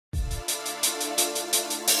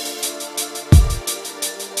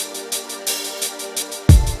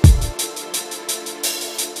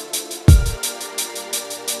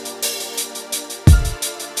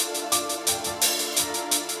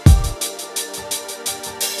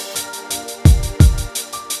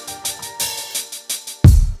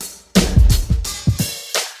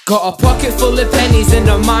Got a pocket full of pennies and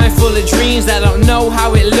a mind full of dreams. I don't know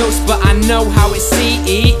how it looks, but I know how it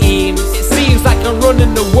seems. It seems like I'm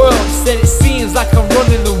running the world. Said it seems like I'm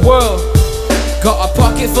running the world. Got a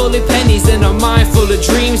pocket full of pennies and a mind full of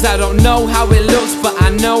dreams. I don't know how it looks, but I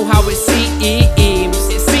know how it seems.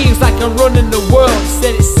 It seems like I'm running the world.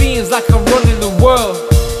 Said it seems like I'm running the world.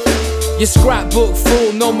 Your scrapbook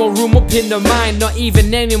full, no more room up in the mind. Not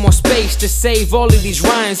even any more space to save all of these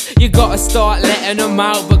rhymes. You gotta start letting them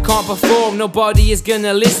out but can't perform. Nobody is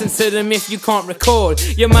gonna listen to them if you can't record.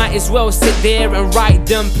 You might as well sit there and write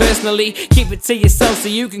them personally. Keep it to yourself so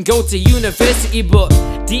you can go to university, but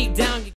deep down